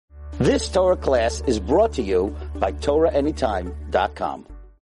This Torah class is brought to you by TorahAnytime.com.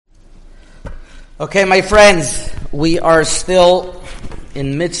 Okay, my friends, we are still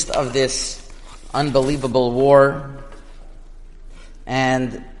in midst of this unbelievable war,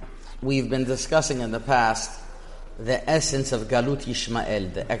 and we've been discussing in the past the essence of Galut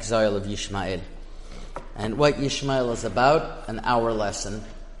Yishmael, the exile of Yishmael, and what Yishmael is about, an hour lesson.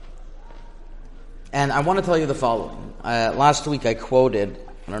 And I want to tell you the following. Last week I quoted,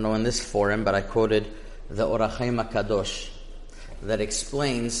 I don't know in this forum, but I quoted the Or HaChaim HaKadosh that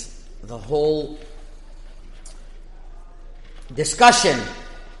explains the whole discussion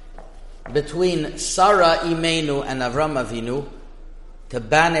between Sarah Imenu and Avram Avinu to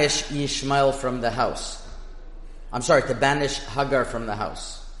banish Yishmael from the house. To banish Hagar from the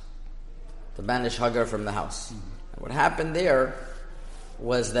house. To banish Hagar from the house. And what happened there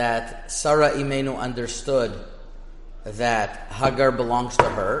was that Sarah Imenu understood that Hagar belongs to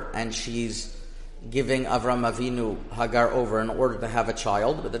her, and she's giving Avram Avinu Hagar over in order to have a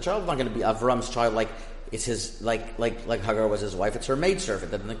child, but the child's not going to be Avram's child like it's his, like Hagar was his wife. It's her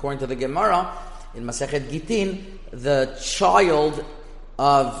maidservant. And according to the Gemara in Masechet Gitin, the child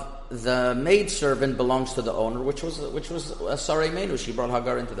of the maidservant belongs to the owner, which was Sarah Imenu. She brought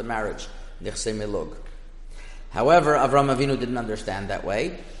Hagar into the marriage. Nechse Milug. However, Avram Avinu didn't understand that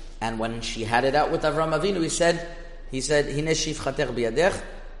way, and when she had it out with Avram Avinu, he said, Hine shivchatech biyadech,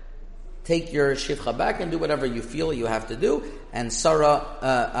 take your shivcha back and do whatever you feel you have to do. And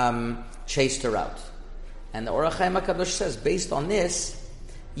Sarah chased her out. And the Or HaChaim HaKadosh says, based on this,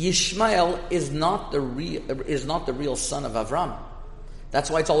 Yishmael is not the real son of Avram. That's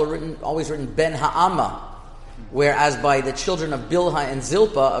why it's always written Ben Ha'ama, whereas by the children of Bilhah and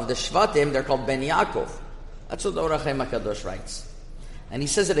Zilpah of the Shvatim, they're called Ben Yaakov. That's what the Or HaChaim HaKadosh writes. And he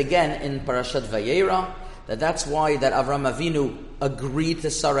says it again in Parashat Vayera, that's why that Avram Avinu agreed to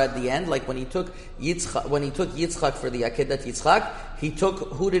Sarah at the end, like when he took Yitzchak for the Akedat Yitzchak,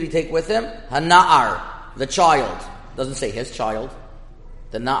 who did he take with him? Hana'ar, the child. Doesn't say his child.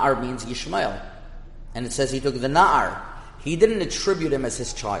 The Na'ar means Yishmael. And it says he took the Na'ar. He didn't attribute him as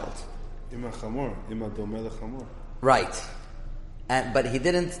his child. Right. But he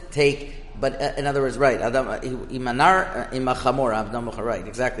didn't take, in other words, right. Right,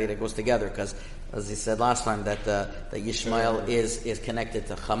 exactly. It goes together because, as he said last time, that Yishmael is connected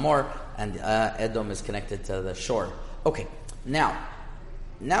to Chamor and Edom is connected to the shore. Okay, now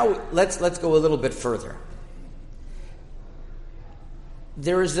let's go a little bit further.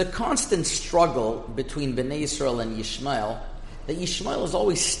 There is a constant struggle between Bnei Yisrael and Yishmael, that Yishmael is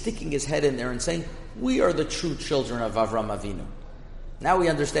always sticking his head in there and saying, we are the true children of Avram Avinu. Now we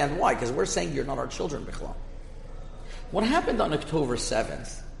understand why, because we're saying you're not our children, Bichlal. What happened on October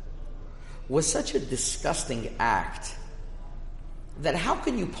 7th was such a disgusting act that how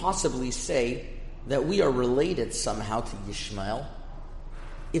can you possibly say that we are related somehow to Yishmael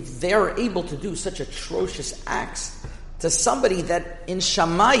if they're able to do such atrocious acts to somebody that in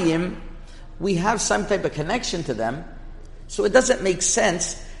Shamayim we have some type of connection to them? So it doesn't make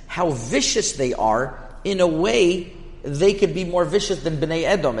sense how vicious they are. In a way, they could be more vicious than Bnei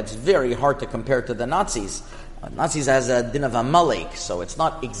Edom. It's very hard to compare to the Nazis. Nazis has a din of Amalek, so it's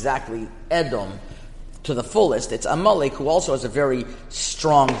not exactly Edom to the fullest. It's Amalek, who also has a very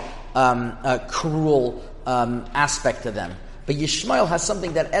strong, cruel aspect to them. But Yishmael has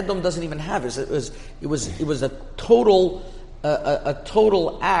something that Edom doesn't even have. It was a total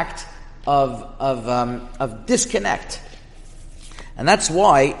act of disconnect, and that's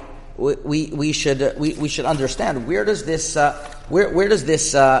why we should understand where does this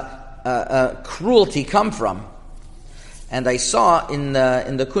cruelty come from. And I saw in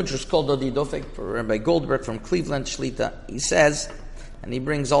the Kuntrus called Dodi Dofek for Rabbi Goldberg from Cleveland Shlita. He says, and he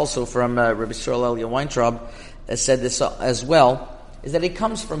brings also from Rabbi Yisrael Elia Weintraub, said this as well, is that it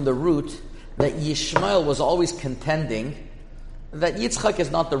comes from the root that Yishmael was always contending that Yitzchak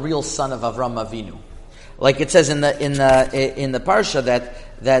is not the real son of Avram Avinu. Like it says in the parsha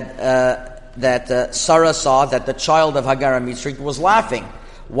that Sarah saw that the child of Hagar HaMitzrayit was laughing.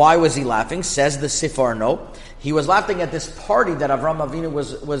 Why was he laughing? Says the Sifarno. He was laughing at this party that Avram Avinu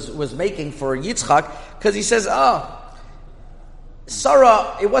was making for Yitzchak, because he says,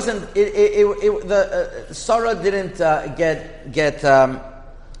 Sarah, it wasn't. Sarah didn't get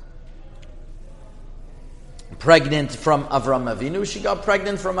pregnant from Avram Avinu. She got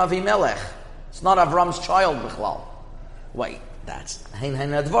pregnant from Avimelech. It's not Avram's child, Bichlal. Wait, that's Hein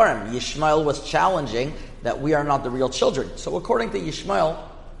Advarim. Yishmael was challenging that we are not the real children. So according to Yishmael,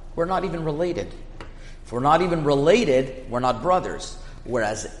 we're not even related. If we're not even related, we're not brothers.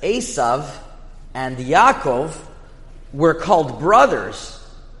 Whereas Esav and Yaakov were called brothers.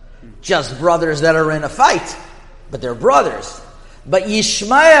 just brothers that are in a fight, but they're brothers. But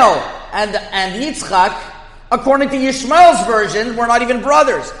Yishmael and Yitzchak, according to Yishmael's version, were not even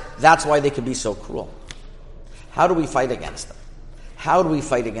brothers. That's why they could be so cruel. How do we fight against them? How do we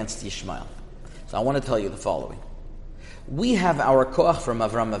fight against Yishmael? So I want to tell you the following. We have our koach from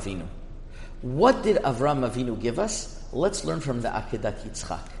Avram Avinu. What did Avram Avinu give us? Let's learn from the Akedat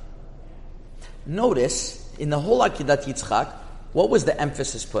Yitzchak. Notice, in the whole Akedat Yitzchak, what was the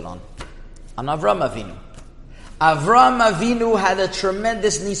emphasis put on? On Avram Avinu. Avram Avinu had a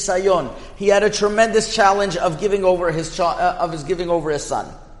tremendous nisayon. He had a tremendous challenge of giving over his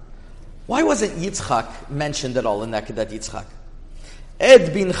son. Why wasn't Yitzchak mentioned at all in the Akedat Yitzchak?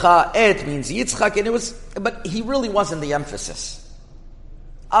 Ed bincha, et means Yitzchak, but he really wasn't the emphasis.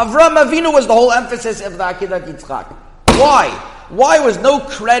 Avram Avinu was the whole emphasis of the Akedat Yitzchak. Why? Why was no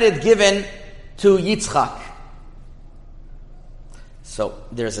credit given to Yitzchak? So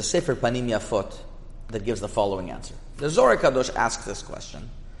there's a Sefer Panim Yafot that gives the following answer. The Zohar Kadosh asks this question.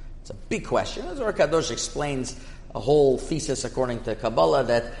 It's a big question. The Zohar Kadosh explains a whole thesis according to Kabbalah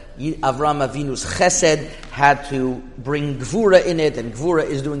that Avram Avinu's chesed had to bring Gvura in it, and Gvura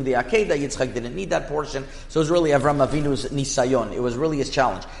is doing the Akedah. Yitzchak didn't need that portion, so it was really Avram Avinu's nisayon. It was really his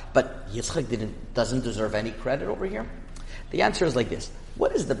challenge. But Yitzchak doesn't deserve any credit over here. The answer is like this: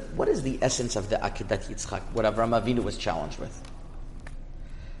 What is the essence of the Akedat Yitzchak? What Avram Avinu was challenged with?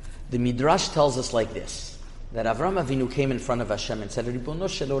 The Midrash tells us like this: that Avram Avinu came in front of Hashem and said, "Ribono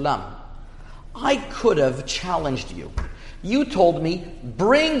shel olam, I could have challenged you. You told me,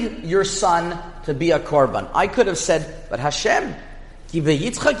 bring your son to be a korban. I could have said, but Hashem, didn't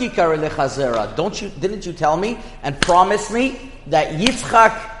you tell me and promise me that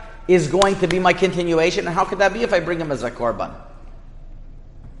Yitzchak is going to be my continuation? And how could that be if I bring him as a korban?"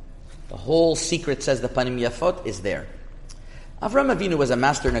 The whole secret, says the Panim Yafot, is there. Avram Avinu was a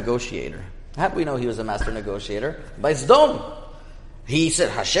master negotiator. How do we know he was a master negotiator? By Sdom. He said,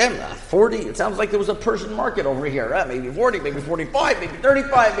 Hashem, 40, it sounds like there was a Persian market over here. Right? Maybe 40, maybe 45, maybe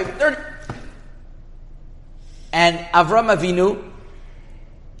 35, maybe 30. And Avram Avinu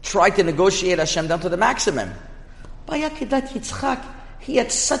tried to negotiate Hashem down to the maximum. By Akedat Yitzchak, he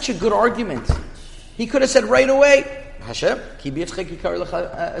had such a good argument. He could have said right away, Hashem, ki b'yitzchak yikar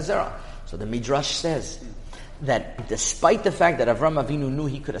lecha zera. So the Midrash says that despite the fact that Avram Avinu knew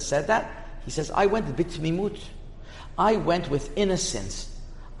he could have said that, he says, I went bitmimut. I went with innocence.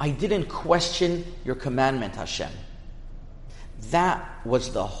 I didn't question your commandment, Hashem. That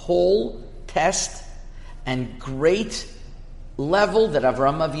was the whole test and great level that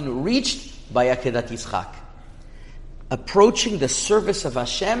Avraham Avinu reached by Akedat Yitzchak. Approaching the service of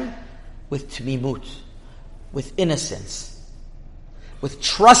Hashem with tmimut, with innocence, with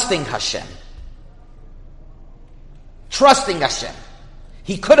trusting Hashem. Trusting Hashem.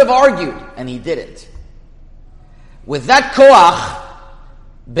 He could have argued, and he didn't. With that koach,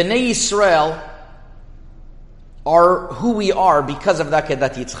 Bnei Yisrael are who we are because of that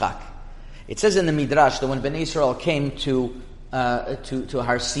Akedat Yitzchak. It says in the Midrash that when Bnei Yisrael came to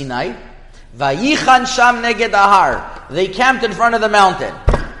Har Sinai, Vayichan sham neged ahar, they camped in front of the mountain.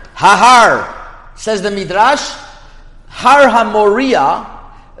 Hahar, says the Midrash, Har HaMoriah,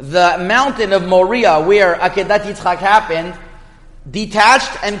 the mountain of Moriah where Akedat Yitzchak happened,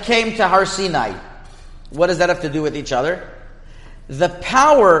 detached and came to Har Sinai. What does that have to do with each other? The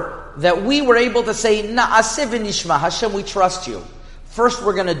power that we were able to say, Na'aseh v'nishma, Hashem, we trust you. First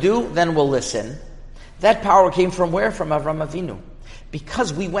we're going to do, then we'll listen. That power came from where? From Avram Avinu.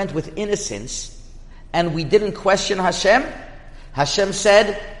 Because we went with innocence and we didn't question Hashem, Hashem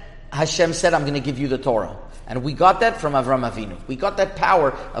said, I'm going to give you the Torah. And we got that from Avram Avinu. We got that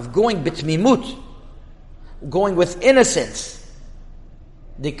power of going bitmimut, going with innocence.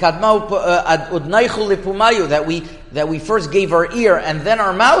 That we first gave our ear and then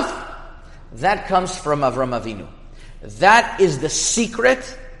our mouth, that comes from Avram Avinu. That is the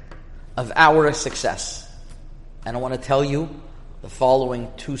secret of our success. And I want to tell you the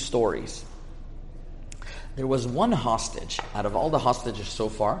following two stories. There was one hostage out of all the hostages so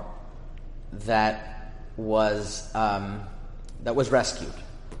far that was rescued.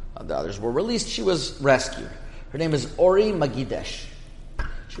 The others were released. She was rescued. Her name is Ori Magidesh.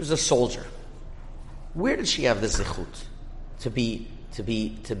 She was a soldier. Where did she have the zichut to be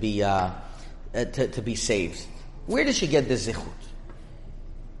saved? Where did she get the zichut?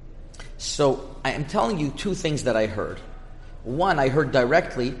 So I am telling you two things that I heard. One, I heard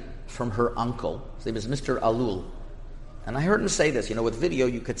directly from her uncle. His name is Mr. Alul. And I heard him say this. With video,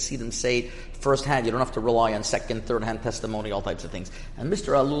 you could see them say firsthand. You don't have to rely on second, third-hand testimony, all types of things. And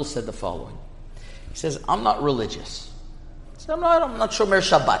Mr. Alul said the following. He says, I'm not religious. So I'm not Shomer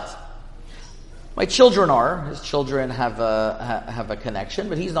Shabbat. My children are. His children have a connection,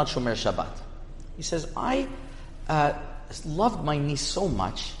 but he's not Shomer Shabbat. He says, I loved my niece so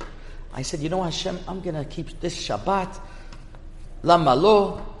much. I said, Hashem, I'm going to keep this Shabbat, Lama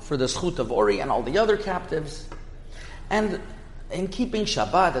Lo, for the Zchut of Ori and all the other captives. And in keeping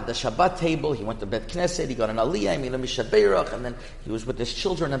Shabbat, at the Shabbat table, he went to Bet Knesset, he got an Aliyah, and then he was with his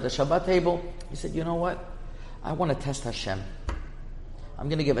children at the Shabbat table. He said, you know what? I want to test Hashem. I'm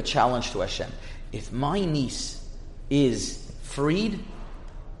going to give a challenge to Hashem. If my niece is freed,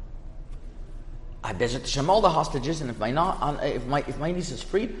 I Bezrat Hashem all the hostages, and if my niece is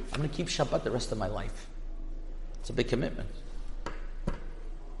freed, I'm going to keep Shabbat the rest of my life. It's a big commitment.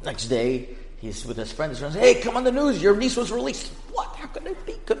 Next day, he's with his friends. Hey, come on the news! Your niece was released. What? How could it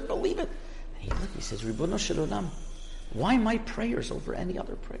be? Couldn't believe it. And he says, Ribono Shel Olam, why my prayers over any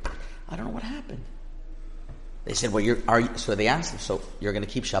other prayer? I don't know what happened. They said, so they asked him, so you're going to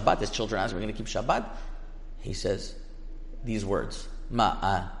keep Shabbat? His children asked, we're going to keep Shabbat? He says these words, I'm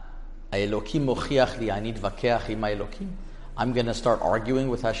going to start arguing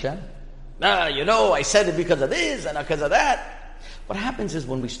with Hashem? I said it because of this and because of that. What happens is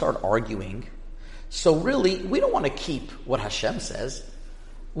when we start arguing, so really, we don't want to keep what Hashem says.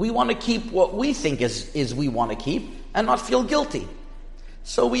 We want to keep what we think is we want to keep and not feel guilty.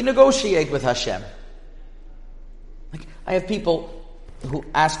 So we negotiate with Hashem. I have people who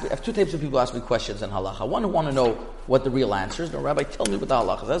I have two types of people who ask me questions in halacha. One who want to know what the real answer is. No, Rabbi, tell me what the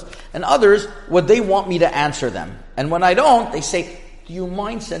halacha says. And others, what they want me to answer them. And when I don't, they say, do you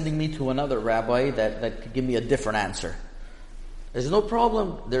mind sending me to another rabbi that could give me a different answer? There's no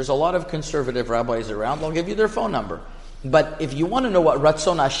problem. There's a lot of conservative rabbis around. I'll give you their phone number. But if you want to know what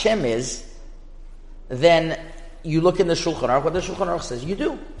Ratzon Hashem is, then you look in the Shulchan Aruch. What the Shulchan Aruch says, you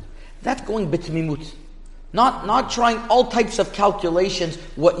do. That's going bitmimut. Not trying all types of calculations,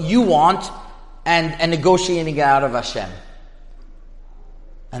 what you want, and negotiating it out of Hashem.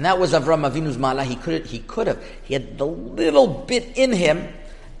 And that was Avraham Avinu's ma'ala. He had the little bit in him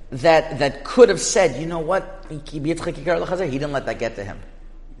that could have said, you know what? He didn't let that get to him.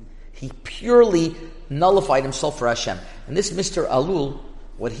 He purely nullified himself for Hashem. And this Mr. Alul,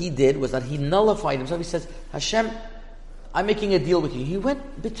 what he did was that he nullified himself. He says, Hashem, I'm making a deal with you. He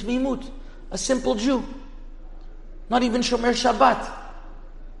went bitmimut, a simple Jew. Not even Shomer Shabbat.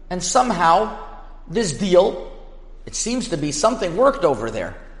 And somehow, this deal, it seems to be something worked over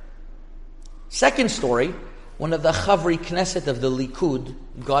there. Second story, one of the Chavri Knesset of the Likud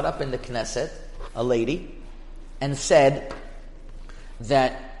got up in the Knesset, a lady, and said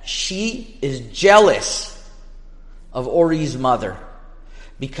that she is jealous of Ori's mother.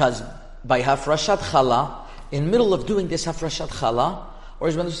 Because by Hafrashat Chala, in the middle of doing this Hafrashat Chala,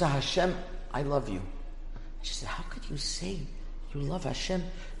 Ori's mother said, Hashem, I love you. She said, how could you say you love Hashem?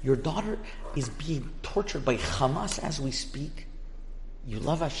 Your daughter is being tortured by Hamas as we speak. You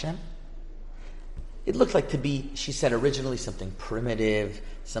love Hashem? It looked like to be, she said originally, something primitive,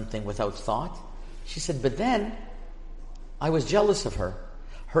 something without thought. She said, but then I was jealous of her.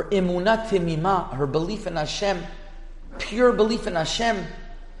 Her Emunah Timimah, her belief in Hashem, pure belief in Hashem,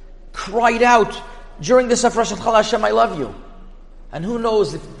 cried out during the Hafrashat Chala, Hashem, I love you. And who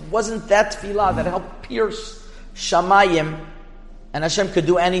knows, if it wasn't that tefillah that helped pierce Shamayim, and Hashem could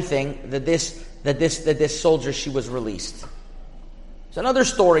do anything, that this soldier, she was released. There's another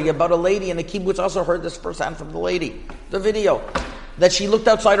story about a lady in a kibbutz. I also heard this firsthand from the lady, the video, that she looked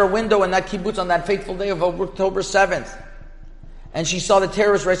outside her window in that kibbutz on that fateful day of October 7th. And she saw the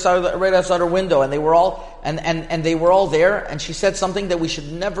terrorists right outside her window, and they were all and they were all there, and she said something that we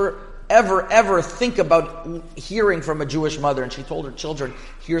should never ever think about hearing from a Jewish mother. And she told her children,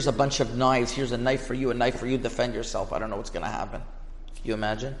 here's a bunch of knives, here's a knife for you, defend yourself. I don't know what's going to happen. Can you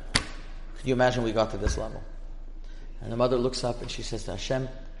imagine? Can you imagine we got to this level? And the mother looks up and she says to Hashem,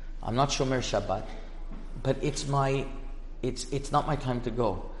 I'm not Shomer Shabbat, but it's not my time to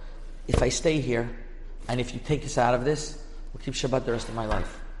go. If I stay here, and if you take us out of this, we'll keep Shabbat the rest of my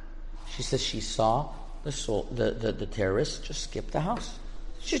life. She says she saw the terrorists just skip the house.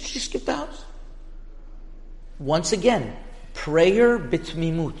 She skipped the house. Once again, prayer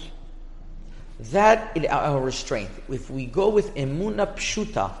bitmimut. That is our strength. If we go with Emunah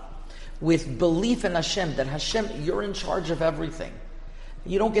Peshuta, with belief in Hashem, that Hashem, you're in charge of everything.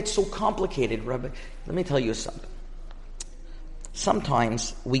 You don't get so complicated, Rabbi. Let me tell you something.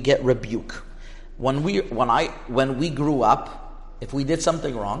 Sometimes we get rebuke. When we grew up, if we did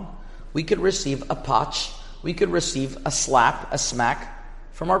something wrong, we could receive a patch, we could receive a slap, a smack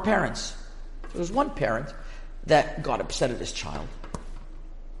from our parents. There was one parent that got upset at his child,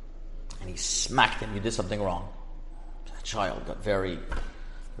 and he smacked him. You did something wrong. The child got very,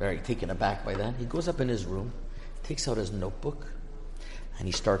 very taken aback by that. He goes up in his room, takes out his notebook, and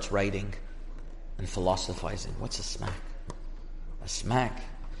he starts writing and philosophizing. What's a smack? A smack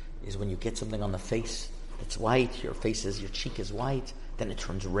is when you get something on the face. It's white, your cheek is white, then it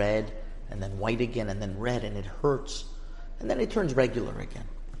turns red, and then white again, and then red, and it hurts, and then it turns regular again.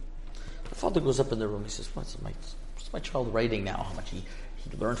 The father goes up in the room, he says, what's my child writing now? How much he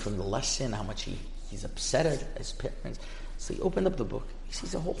learned from the lesson, how much he's upset at his parents. So he opened up the book, he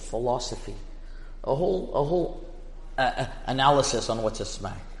sees a whole philosophy, a whole analysis on what's a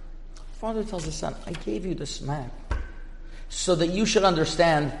smack. The father tells his son, I gave you the smack so that you should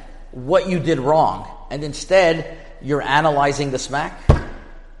understand what you did wrong, and instead you're analyzing the smack.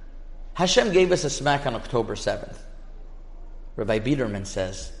 Hashem gave us a smack on October 7th. Rabbi Biederman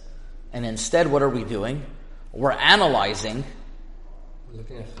says, and instead what are we doing? We're analyzing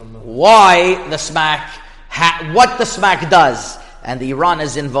why the smack, what the smack does. And Iran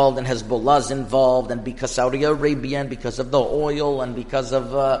is involved, and Hezbollah is involved, and because Saudi Arabia, and because of the oil, and because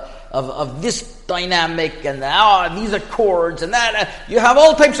of this dynamic, and these accords, and that. You have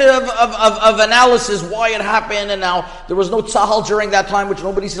all types of analysis why it happened, and now there was no tzahal during that time, which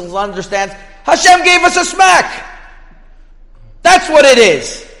nobody still understands. Hashem gave us a smack. That's what it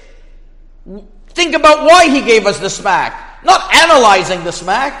is. Think about why He gave us the smack, not analyzing the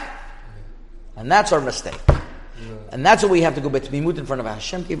smack. And that's our mistake. And that's what we have to go back to Bimut in front of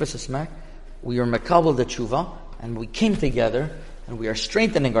Hashem. Gave us a smack. We are Mekabel the Tshuva, and we came together, and we are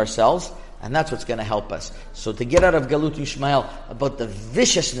strengthening ourselves, and that's what's going to help us. So to get out of Galut Yishmael, about the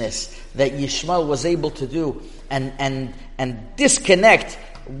viciousness that Yishmael was able to do, and disconnect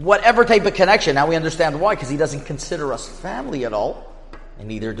whatever type of connection. Now we understand why, because he doesn't consider us family at all, and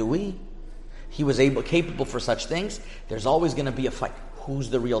neither do we. He was capable for such things. There's always going to be a fight. Who's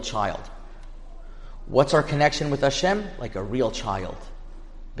the real child? What's our connection with Hashem? Like a real child.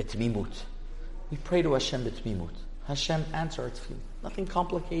 B'tmimut. We pray to Hashem b'tmimut. Hashem, answer our tefillah. Nothing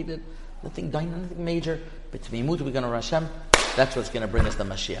complicated, nothing major. B'tmimut, we're going to Hashem. That's what's going to bring us the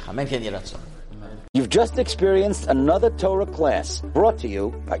Mashiach. Amen. You've just experienced another Torah class brought to you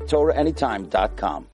by TorahAnytime.com.